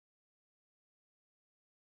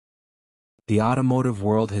the automotive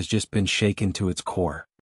world has just been shaken to its core.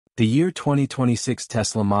 The year 2026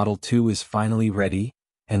 Tesla Model 2 is finally ready,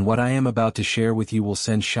 and what I am about to share with you will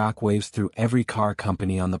send shockwaves through every car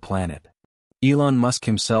company on the planet. Elon Musk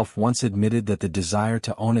himself once admitted that the desire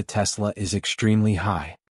to own a Tesla is extremely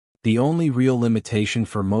high. The only real limitation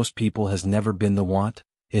for most people has never been the want,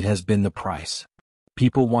 it has been the price.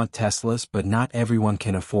 People want Teslas, but not everyone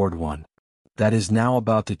can afford one. That is now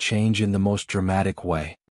about to change in the most dramatic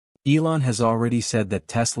way. Elon has already said that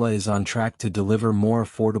Tesla is on track to deliver more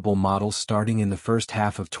affordable models starting in the first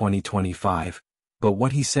half of 2025, but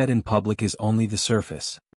what he said in public is only the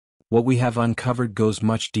surface. What we have uncovered goes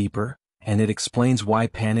much deeper, and it explains why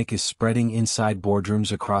panic is spreading inside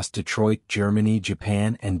boardrooms across Detroit, Germany,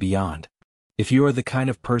 Japan, and beyond. If you are the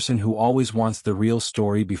kind of person who always wants the real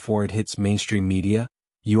story before it hits mainstream media,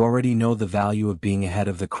 you already know the value of being ahead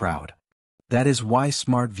of the crowd. That is why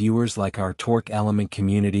smart viewers like our Torque Element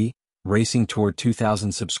community, racing toward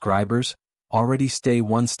 2,000 subscribers, already stay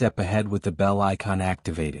one step ahead with the bell icon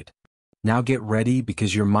activated. Now get ready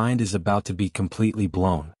because your mind is about to be completely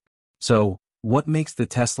blown. So, what makes the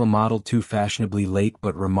Tesla Model 2 fashionably late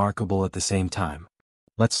but remarkable at the same time?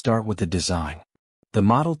 Let's start with the design. The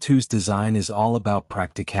Model 2's design is all about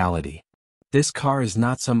practicality. This car is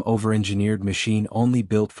not some over-engineered machine only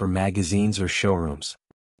built for magazines or showrooms.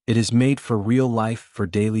 It is made for real life, for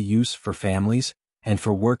daily use, for families, and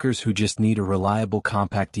for workers who just need a reliable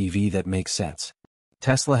compact EV that makes sense.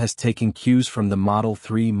 Tesla has taken cues from the Model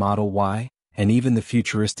 3, Model Y, and even the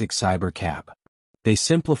futuristic Cybercab. They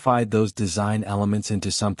simplified those design elements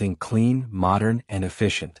into something clean, modern, and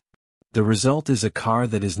efficient. The result is a car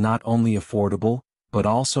that is not only affordable, but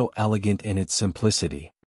also elegant in its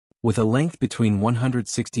simplicity. With a length between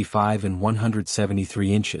 165 and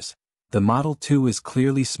 173 inches, the Model 2 is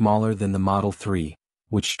clearly smaller than the Model 3,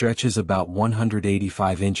 which stretches about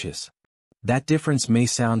 185 inches. That difference may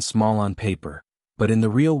sound small on paper, but in the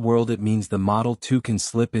real world it means the Model 2 can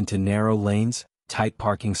slip into narrow lanes, tight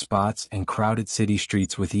parking spots, and crowded city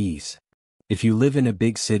streets with ease. If you live in a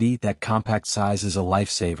big city, that compact size is a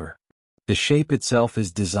lifesaver. The shape itself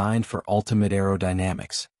is designed for ultimate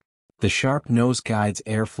aerodynamics. The sharp nose guides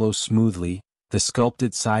airflow smoothly, the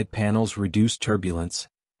sculpted side panels reduce turbulence,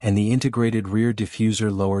 and the integrated rear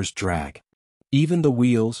diffuser lowers drag. Even the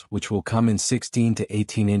wheels, which will come in 16 to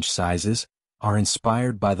 18-inch sizes, are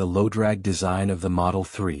inspired by the low-drag design of the Model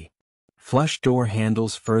 3. Flush door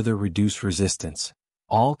handles further reduce resistance,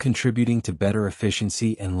 all contributing to better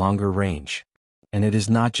efficiency and longer range. And it is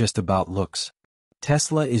not just about looks.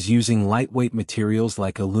 Tesla is using lightweight materials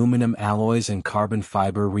like aluminum alloys and carbon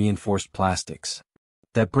fiber reinforced plastics.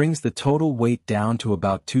 That brings the total weight down to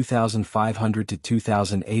about 2,500 to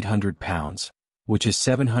 2,800 pounds, which is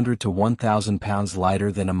 700 to 1,000 pounds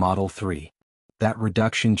lighter than a Model 3. That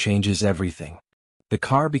reduction changes everything. The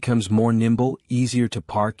car becomes more nimble, easier to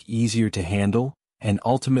park, easier to handle, and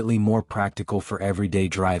ultimately more practical for everyday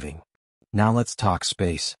driving. Now let's talk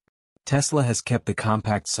space. Tesla has kept the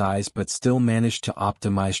compact size but still managed to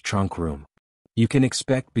optimize trunk room. You can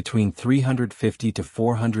expect between 350 to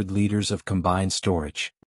 400 liters of combined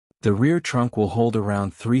storage. The rear trunk will hold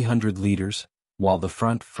around 300 liters, while the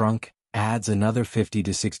front trunk adds another 50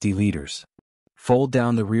 to 60 liters. Fold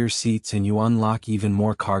down the rear seats and you unlock even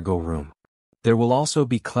more cargo room. There will also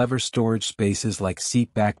be clever storage spaces like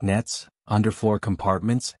seat back nets, underfloor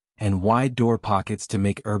compartments, and wide door pockets to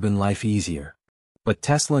make urban life easier. But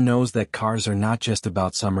Tesla knows that cars are not just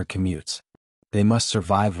about summer commutes. They must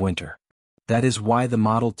survive winter. That is why the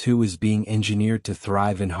Model 2 is being engineered to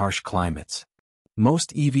thrive in harsh climates.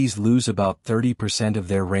 Most EVs lose about 30% of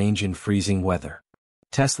their range in freezing weather.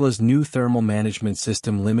 Tesla's new thermal management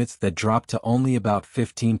system limits that drop to only about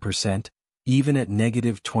 15%, even at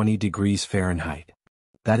negative 20 degrees Fahrenheit.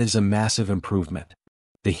 That is a massive improvement.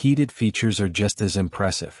 The heated features are just as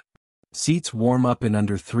impressive. Seats warm up in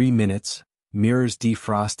under 3 minutes, mirrors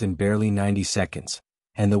defrost in barely 90 seconds,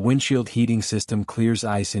 and the windshield heating system clears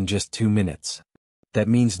ice in just 2 minutes. That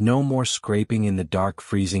means no more scraping in the dark,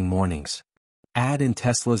 freezing mornings. Add in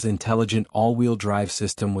Tesla's intelligent all-wheel drive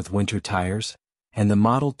system with winter tires, and the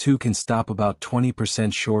Model 2 can stop about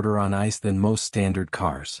 20% shorter on ice than most standard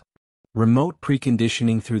cars. Remote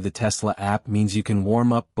preconditioning through the Tesla app means you can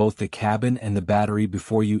warm up both the cabin and the battery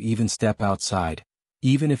before you even step outside,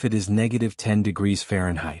 even if it is negative 10 degrees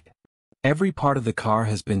Fahrenheit. Every part of the car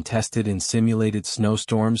has been tested in simulated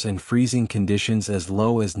snowstorms and freezing conditions as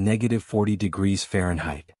low as negative 40 degrees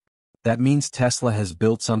Fahrenheit. That means Tesla has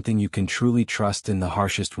built something you can truly trust in the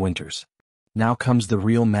harshest winters. Now comes the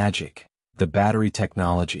real magic, the battery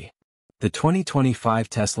technology. The 2025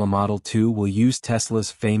 Tesla Model 2 will use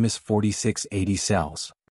Tesla's famous 4680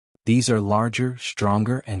 cells. These are larger,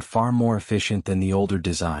 stronger, and far more efficient than the older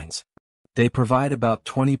designs. They provide about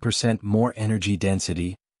 20% more energy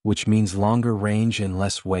density, which means longer range and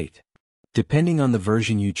less weight. Depending on the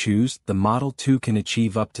version you choose, the Model 2 can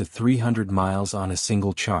achieve up to 300 miles on a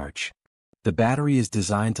single charge. The battery is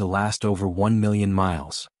designed to last over 1 million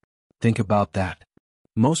miles. Think about that.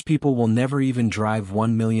 Most people will never even drive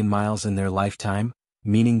 1 million miles in their lifetime,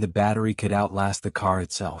 meaning the battery could outlast the car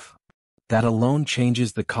itself. That alone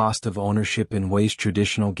changes the cost of ownership in ways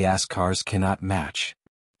traditional gas cars cannot match.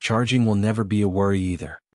 Charging will never be a worry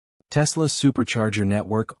either. Tesla's supercharger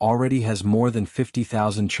network already has more than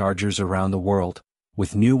 50,000 chargers around the world,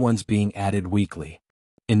 with new ones being added weekly.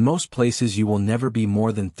 In most places you will never be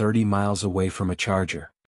more than 30 miles away from a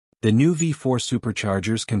charger. The new V4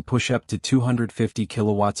 superchargers can push up to 250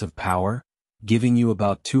 kilowatts of power, giving you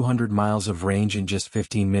about 200 miles of range in just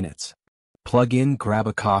 15 minutes. Plug in, grab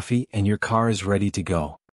a coffee, and your car is ready to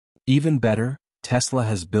go. Even better, Tesla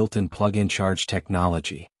has built-in plug-in charge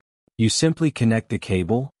technology. You simply connect the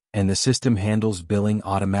cable, and the system handles billing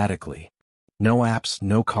automatically. No apps,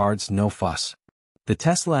 no cards, no fuss. The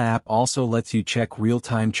Tesla app also lets you check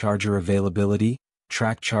real-time charger availability,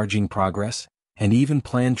 track charging progress, and even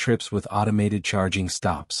plan trips with automated charging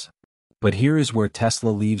stops. But here is where Tesla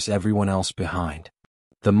leaves everyone else behind.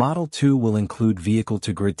 The Model 2 will include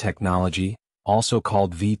vehicle-to-grid technology, also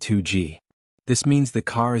called V2G. This means the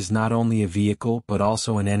car is not only a vehicle but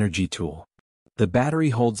also an energy tool. The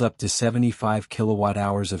battery holds up to 75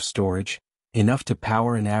 kilowatt-hours of storage, enough to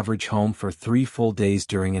power an average home for 3 full days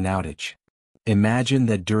during an outage. Imagine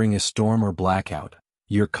that during a storm or blackout,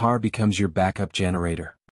 your car becomes your backup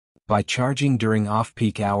generator. By charging during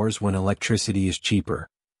off-peak hours when electricity is cheaper,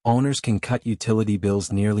 owners can cut utility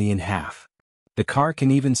bills nearly in half. The car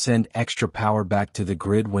can even send extra power back to the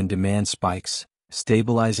grid when demand spikes,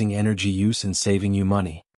 stabilizing energy use and saving you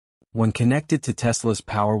money. When connected to Tesla's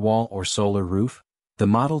Powerwall or solar roof, the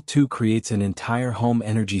Model 2 creates an entire home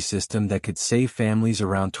energy system that could save families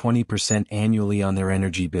around 20% annually on their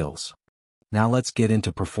energy bills. Now let's get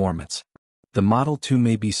into performance. The Model 2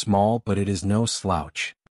 may be small, but it is no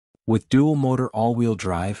slouch. With dual-motor all-wheel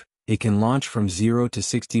drive, it can launch from 0 to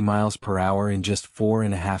 60 miles per hour in just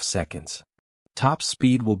 4.5 seconds. Top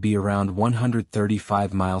speed will be around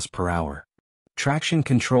 135 miles per hour. Traction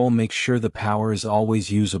control makes sure the power is always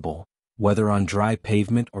usable, whether on dry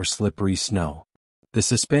pavement or slippery snow. The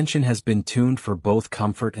suspension has been tuned for both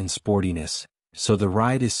comfort and sportiness, so the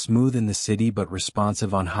ride is smooth in the city but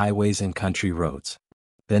responsive on highways and country roads.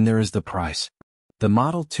 Then there is the price. The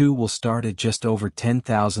Model 2 will start at just over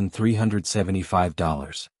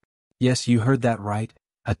 $10,375. Yes, you heard that right,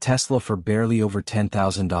 a Tesla for barely over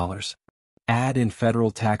 $10,000. Add in federal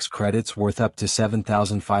tax credits worth up to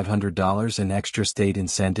 $7,500 and extra state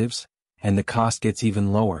incentives, and the cost gets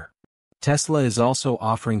even lower. Tesla is also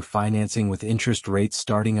offering financing with interest rates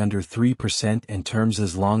starting under 3% and terms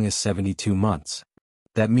as long as 72 months.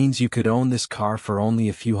 That means you could own this car for only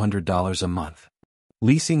a few $100s a month.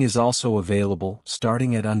 Leasing is also available,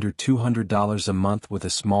 starting at under $200 a month with a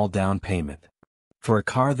small down payment. For a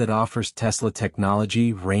car that offers Tesla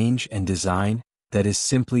technology, range, and design, that is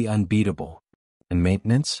simply unbeatable. And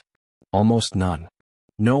maintenance? Almost none.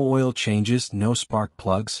 No oil changes, no spark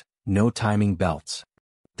plugs, no timing belts.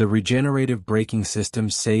 The regenerative braking system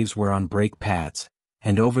saves wear on brake pads,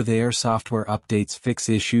 and over-the-air software updates fix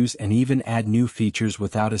issues and even add new features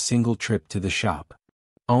without a single trip to the shop.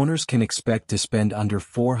 Owners can expect to spend under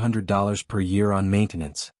 $400 per year on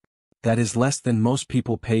maintenance. That is less than most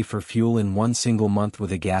people pay for fuel in one single month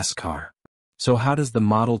with a gas car. So how does the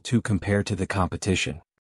Model 2 compare to the competition?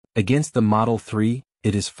 Against the Model 3,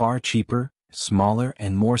 it is far cheaper, smaller,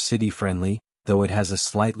 and more city-friendly, though it has a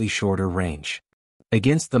slightly shorter range.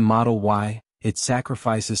 Against the Model Y, it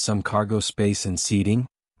sacrifices some cargo space and seating,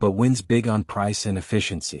 but wins big on price and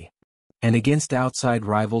efficiency. And against outside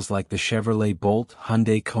rivals like the Chevrolet Bolt,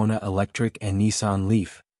 Hyundai Kona Electric, and Nissan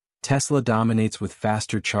Leaf, Tesla dominates with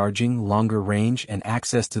faster charging, longer range, and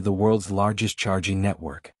access to the world's largest charging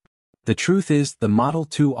network. The truth is, the Model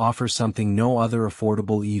 2 offers something no other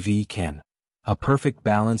affordable EV can: a perfect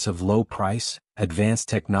balance of low price, advanced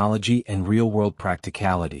technology, and real-world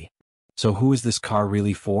practicality. So who is this car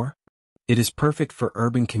really for? It is perfect for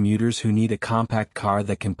urban commuters who need a compact car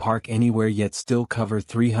that can park anywhere yet still cover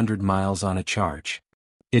 300 miles on a charge.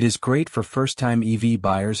 It is great for first-time EV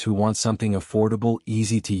buyers who want something affordable,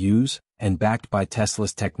 easy to use, and backed by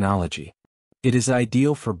Tesla's technology. It is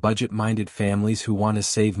ideal for budget-minded families who want to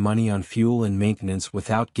save money on fuel and maintenance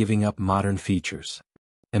without giving up modern features.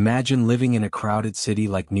 Imagine living in a crowded city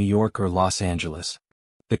like New York or Los Angeles.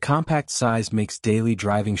 The compact size makes daily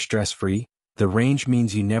driving stress-free, The range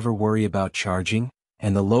means you never worry about charging,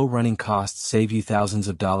 and the low running costs save you thousands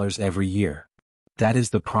of dollars every year. That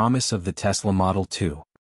is the promise of the Tesla Model 2.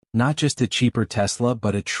 Not just a cheaper Tesla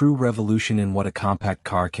but a true revolution in what a compact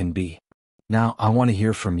car can be. Now, I want to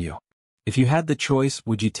hear from you. If you had the choice,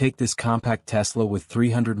 would you take this compact Tesla with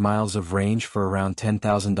 300 miles of range for around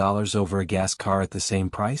 $10,000 over a gas car at the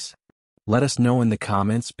same price? Let us know in the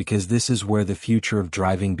comments because this is where the future of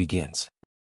driving begins.